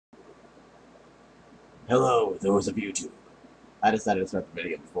Hello, those of YouTube. I decided to start the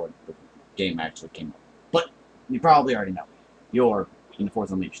video before the game actually came up. But you probably already know. You're in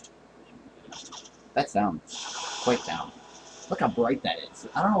Force Unleashed. That sounds quite down. Look how bright that is.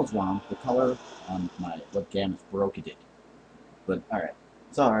 I don't know what's wrong. The color on my webcam is broken. But alright.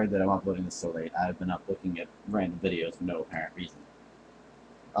 Sorry that I'm uploading this so late. I've been up looking at random videos for no apparent reason.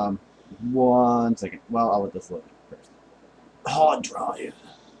 1 second. Well, I'll let this load first. Hard drive.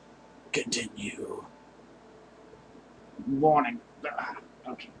 Continue. Warning.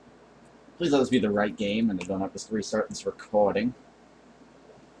 Okay. Please let this be the right game and I don't have to restart this recording.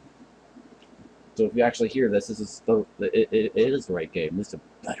 So if you actually hear this, it is the right game. This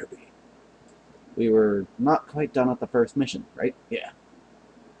better be. We were not quite done with the first mission, right? Yeah.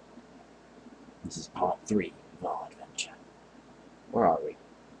 This is part 3 of our adventure. Where are we?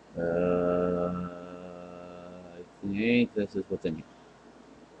 I think this is what's in here.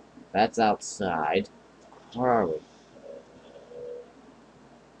 That's outside. Where are we?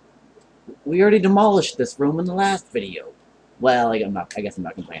 We already demolished this room in the last video. Well, I guess I'm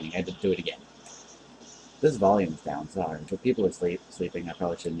not complaining. I had to do it again. This volume is down, sorry. But people are sleeping. I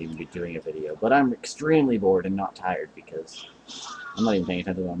probably shouldn't even be doing a video. But I'm extremely bored and not tired because I'm not even paying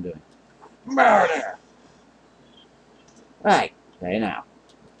attention to what I'm doing. Murder! Right. Okay, now.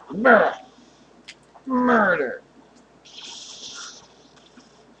 Murder! Murder!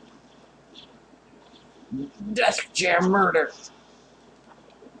 Desk chair murder!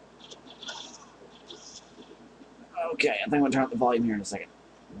 Okay, I think I'm gonna turn up the volume here in a second.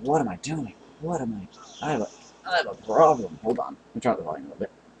 What am I doing? What am I have a problem. Hold on. Let me turn up the volume a little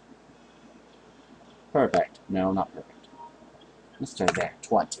bit. Perfect. No, not perfect. Let's start there.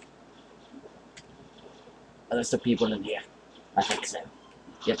 20. Are there still people in here? I think so.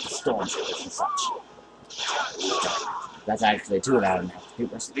 Yep, the storm troopers and such. That's actually too loud enough.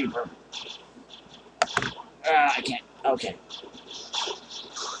 People are sleeping. I can't. Okay.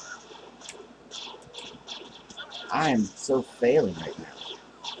 I am so failing right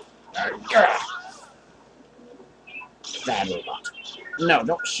now. Bad robot. No,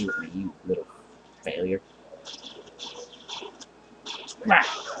 don't shoot me, you little failure.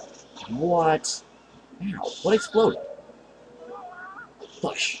 What? Ow, what exploded?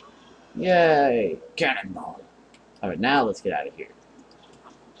 Push. Yay! Cannonball. Alright, now let's get out of here.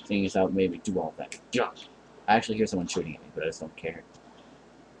 Seeing as how it made me do all that junk. I actually hear someone shooting at me, but I just don't care.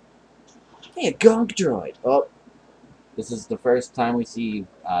 Hey, a gunk droid! Oh. This is the first time we see,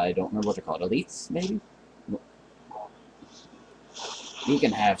 I don't remember what they're called, elites, maybe? You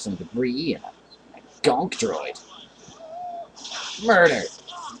can have some debris and a gunk droid. Murder!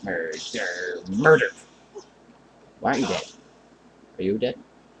 Murder! Murder! Why aren't you dead? Are you dead?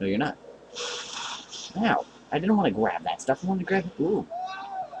 No, you're not. Ow. I didn't want to grab that stuff. I wanted to grab... Ooh.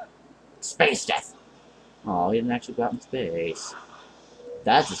 Space death! Oh, he didn't actually go out in space.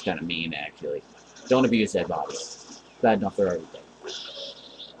 That's just kind of mean, actually. Don't abuse dead bodies. Bad enough they're already dead.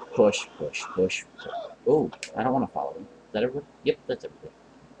 Push, push, push, push. Oh, I don't want to follow him. Is that everyone? Yep, that's everything.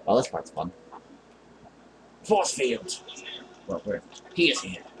 Well, this part's fun. Force field! Well, where? He is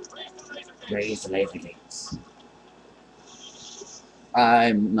here. Raise the laser gates.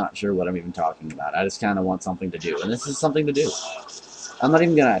 I'm not sure what I'm even talking about. I just kind of want something to do. And this is something to do. I'm not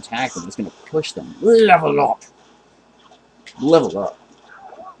even going to attack them. I'm just going to push them. Level up! Level up.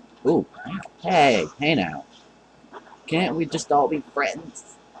 Ooh, hey, hey now. Can't we just all be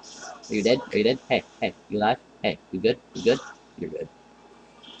friends? Are you dead? Are you dead? Hey, hey, you alive? Hey, you good? You good? You're good.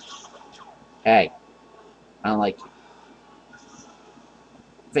 Hey, I don't like you.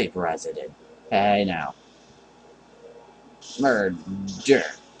 Vaporize it in. Hey now. Murder.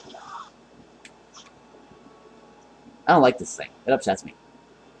 I don't like this thing. It upsets me.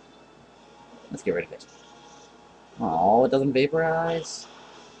 Let's get rid of it. Oh, it doesn't vaporize?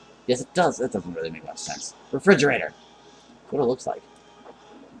 Yes, it does. That doesn't really make much sense. Refrigerator. That's what it looks like.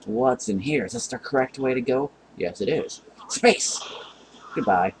 What's in here? Is this the correct way to go? Yes, it is. Space!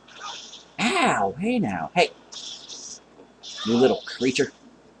 Goodbye. Ow! Hey now. Hey! You little creature.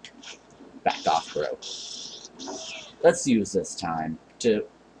 Back off, bro. Let's use this time to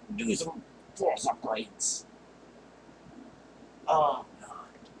do some force upgrades. Oh, God.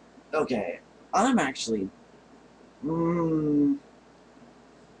 Okay. I'm actually...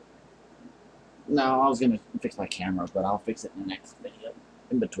 No, I was going to fix my camera, but I'll fix it in the next video.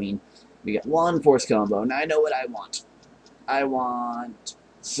 In between, we get one force combo. Now I know what I want. I want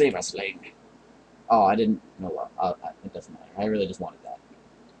Saber Sling. Oh, I didn't know what. It doesn't matter. I really just wanted that.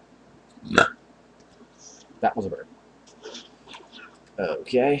 Yeah. That was a bird.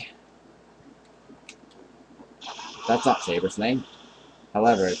 Okay. That's not Saber Sling.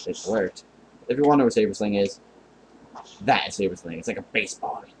 However, it worked. If you wonder what Saber Sling is, that is Saber Sling. It's like a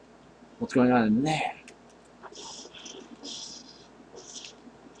baseball. What's going on in there?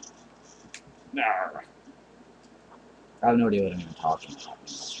 Arr. I have no idea what I'm even talking about.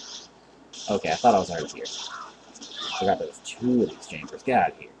 Okay, I thought I was already here. Forgot there was 2 of these chambers. Get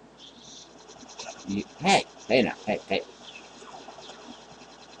out of here. Hey! Hey now. Hey, hey.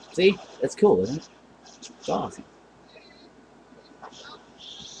 See? That's cool, isn't it? It's awesome.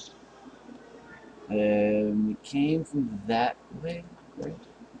 We came from that way, right?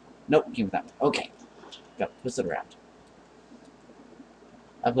 Nope, we came from that way. Okay. Gotta twist it around.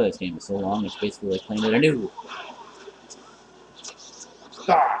 I've played this game for so long, it's basically like playing it anew.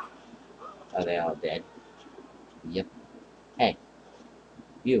 Ah! Are they all dead? Yep. Hey.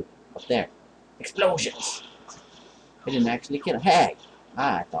 You. Up there. Explosions! I didn't actually kill him. Hey!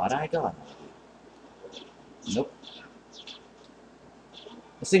 I thought I got him. Nope.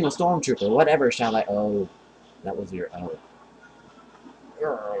 A single stormtrooper, whatever shall I... Oh. That was your... Oh.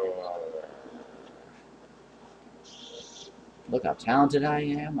 Look how talented I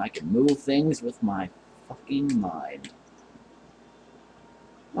am. I can move things with my fucking mind.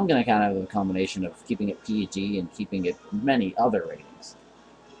 I'm gonna kind of have a combination of keeping it PG and keeping it many other ratings.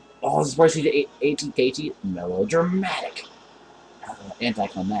 Oh, this is where the ATKT melodramatic.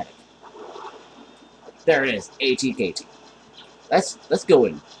 Anticlimactic. There it is, ATKT. Let's go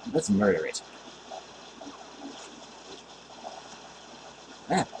in. Let's murder it.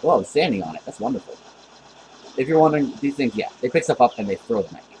 Ah, whoa, standing on it. That's wonderful. If you're wondering, these things, yeah, they pick stuff up and they throw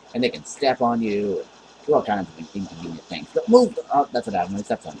them at you. And they can step on you and do all kinds of inconvenient things. Don't move! Oh, that's what happened. He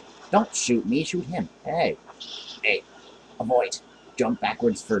steps on you. Don't shoot me, shoot him. Hey. Hey. Avoid. Jump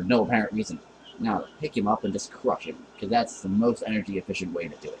backwards for no apparent reason. Now, pick him up and just crush him, because that's the most energy-efficient way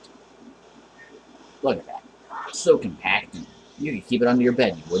to do it. Look at that. So compact, and you could keep it under your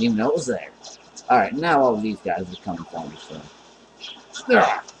bed. You wouldn't even know it was there. Alright, now all of these guys are coming for me, so...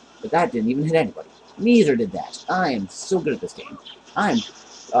 But that didn't even hit anybody. Neither did that. I am so good at this game. Oh,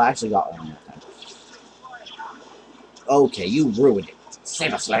 I actually got one that time. Okay, you ruined it.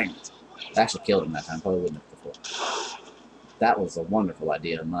 Saber Sling! I actually killed him that time. Probably wouldn't have before. That was a wonderful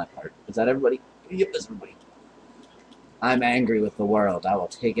idea on my part. Is that everybody? Yep, that's everybody. I'm angry with the world. I will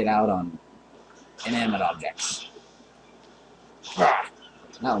take it out on inanimate objects.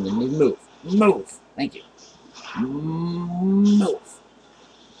 Now I need to move. Move! Thank you. Move!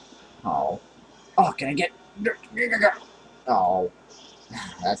 Oh. Oh, can I get... Oh.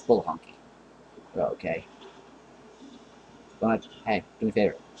 That's bull honky. Okay. But, hey, do me a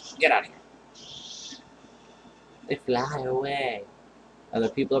favor. Get out of here. They fly away. Are there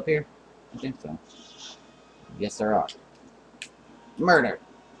people up here? I think so. Yes, there are. Murder!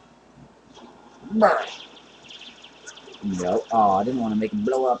 Murder! No. Oh, I didn't want to make him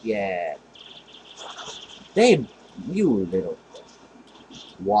blow up yet. They... You little...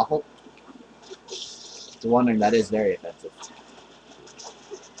 waffle. You're wondering, that is very offensive.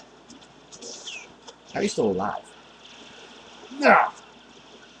 How are you still alive? No!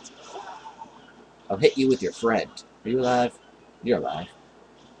 I'll hit you with your friend. Are you alive? You're alive.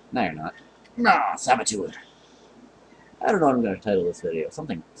 No, you're not. No, saboteur. I don't know what I'm going to title this video.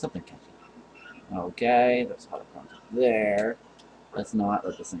 Something catchy. Okay, there's hot content there. Let's not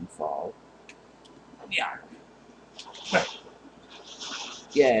let this thing fall. Yeah.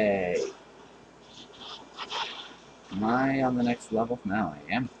 Yay. Am I on the next level? Now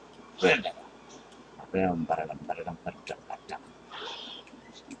I am.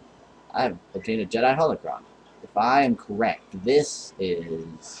 I have obtained a Jedi holocron. If I am correct, this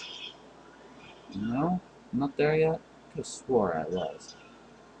is... No? I'm not there yet? I could have swore I was.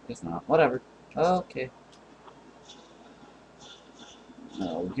 Guess not. Whatever. Okay.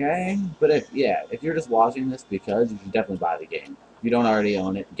 Okay. But if you're just watching this because, you should definitely buy the game. If you don't already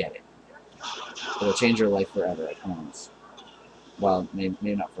own it, get it. It'll change your life forever, I promise. Well,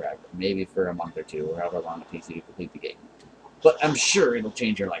 maybe not forever. Maybe for a month or two, or however long it takes you to complete the game. But I'm sure it'll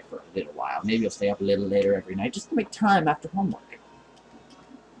change your life for a little while. Maybe you'll stay up a little later every night just to make time after homework.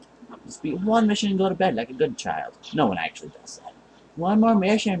 Just beat one mission and go to bed like a good child. No one actually does that. One more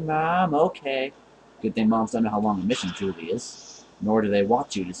mission, Mom. Okay. Good thing moms don't know how long a mission truly is. Nor do they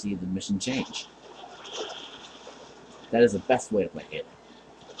want you to see the mission change. That is the best way to play Halo.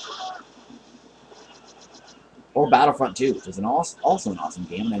 Or Battlefront 2, which is also an awesome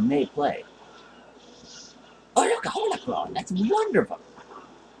game, and I may play. Oh, look, a holocron! That's wonderful!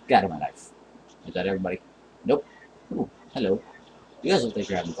 Get out of my life. Is that everybody? Nope. Ooh, hello. You guys look like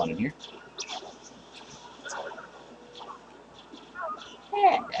you're having fun in here.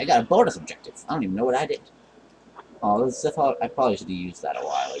 Hey, I got a bonus objective. I don't even know what I did. Oh, I probably should have used that a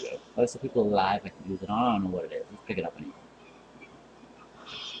while ago. Oh, so people alive, I can use it. I don't know what it is. Let's pick it up anyway.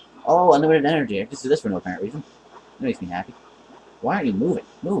 Oh, unlimited energy. I can just do this for no apparent reason. That makes me happy. Why aren't you moving?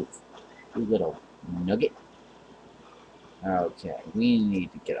 Move. You little nugget. Okay, we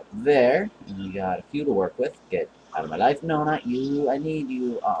need to get up there. And we got a few to work with. Get out of my life. No, not you. I need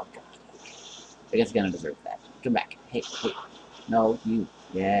you. Oh, God. I guess I'm gonna deserve that. Come back. Hey, hey. No, you.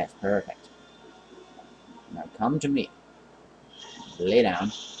 Yes, perfect. Now come to me. Lay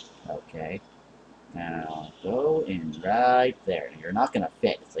down. Okay. Now go in right there. You're not gonna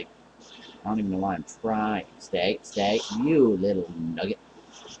fit. It's like, I don't even know why I'm trying. Stay, stay. You little nugget.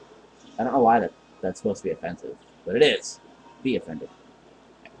 I don't know why that's supposed to be offensive, but it is. Be offended.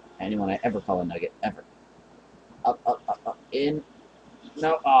 Anyone I ever call a nugget, ever. Up, up, up, up, in.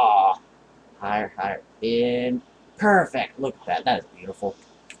 No, aw. Higher, higher, in. Perfect. Look at that. That is beautiful.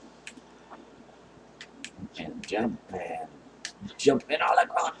 And jump, and jump in all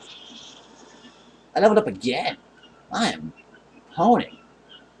across. I leveled up again. I am honing.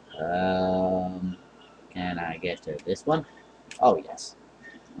 Can I get to this one? Oh, yes.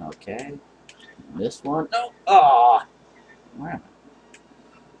 Okay. This one. No. Aw. Where am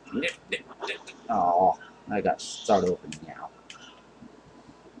I? Oh, I got started open now.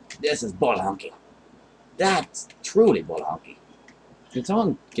 This is bull honky. That's truly bull honky. Can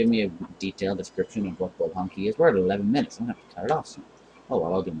someone give me a detailed description of what bull honky is? We're at 11 minutes. I'm gonna have to cut it off soon. Oh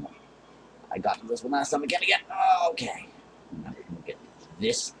well, I'll give them one. I got this one last time again. Okay. Now we can get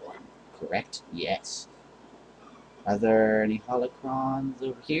this one. Correct? Yes. Are there any holocrons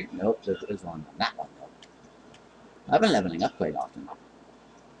over here? Nope, there is one on that one though. I've been leveling up quite often.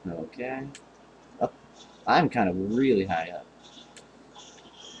 Okay. Up. I'm kind of really high up.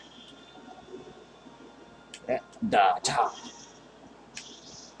 At the top.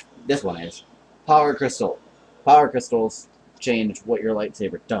 This one is power crystal. Power crystals change what your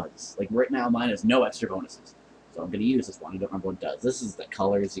lightsaber does. Like right now, mine has no extra bonuses, so I'm gonna use this one. I don't remember what it does. This is the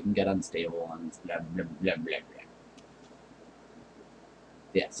colors you can get unstable ones. Blah blah blah blah blah.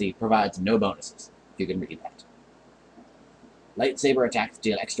 Yeah, see, provides no bonuses. If you can read that. Lightsaber attacks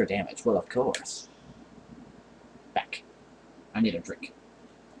deal extra damage. Well, of course. Back. I need a drink.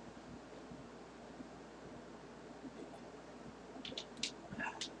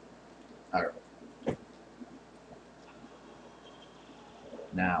 Alright.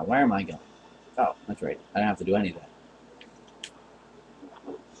 Now, where am I going? Oh, that's right. I don't have to do any of that.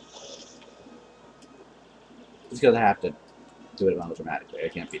 Just because I have to do it automatically. I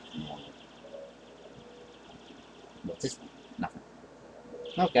can't beat it normally. What's this one? Nothing.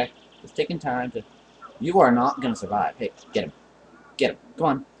 Okay. Just taking time to... You are not going to survive. Hey, get him. Get him. Come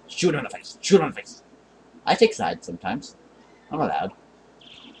on. Shoot him in the face. Shoot him in the face. I take sides sometimes. I'm allowed.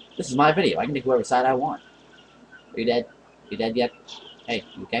 This is my video. I can take whoever side I want. Are you dead? You dead yet? Hey,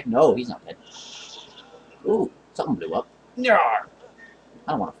 you okay? No, he's not dead. Ooh, something blew up. Yarr!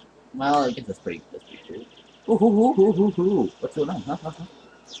 I don't want to... Well, I guess that's pretty cool. Ooh. What's going on? Huh?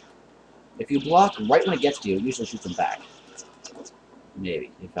 If you block right when it gets to you, it usually shoots them back.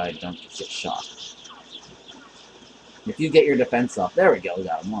 Maybe, if I don't get shot. If you get your defense up... There we go, we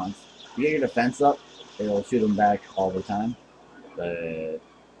got him once. If you get your defense up, it'll shoot them back all the time. But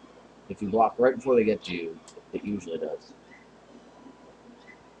if you block right before they get to you, it usually does.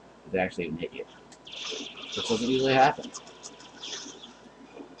 They actually even hit you. Which doesn't usually happen.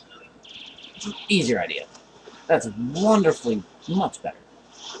 It's an easier idea. That's wonderfully much better.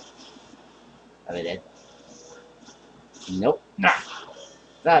 Are they dead? Nope. Nah.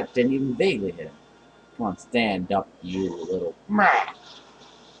 That didn't even vaguely hit him. Come on, stand up, you little...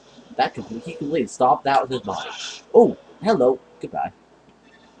 That he completely stopped that with his body. Oh, hello. Goodbye.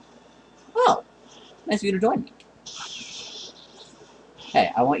 Oh, nice of you to join me.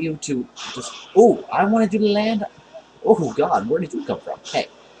 Hey, I want you to just... Oh, I wanted you to land... Oh, God, where did you come from? Hey,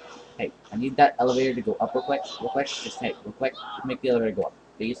 I need that elevator to go up real quick. Just, hey, real quick. Make the elevator go up,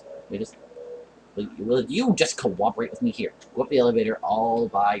 please. Will you just cooperate with me here? Go up the elevator all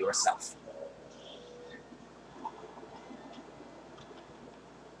by yourself.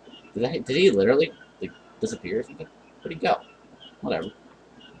 Did he literally, like, disappear or something? Where'd he go? Whatever.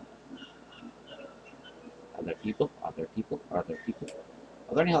 Are there people? Are there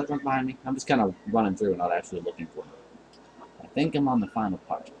any holograms behind me? I'm just kind of running through and not actually looking for them. I think I'm on the final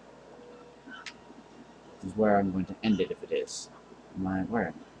part. This is where I'm going to end it if it is. Where am I?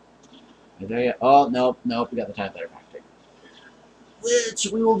 Are you there yet? Oh, nope, we got the TIE Fighter Factory. Which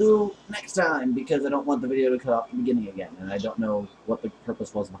we will do next time, because I don't want the video to cut off the beginning again, and I don't know what the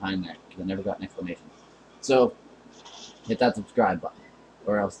purpose was behind that, because I never got an explanation. So, hit that subscribe button,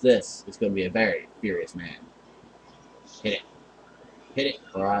 or else this is going to be a very furious man. Hit it. Hit it,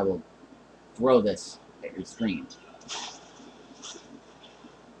 or I will throw this at your screen.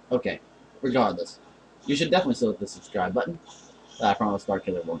 Okay, regardless, you should definitely still hit the subscribe button. I promise Star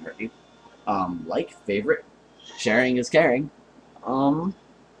Killer won't hurt you. Like, favorite, sharing is caring.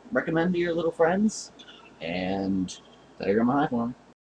 Recommend to your little friends, and tell your grandma hi for me.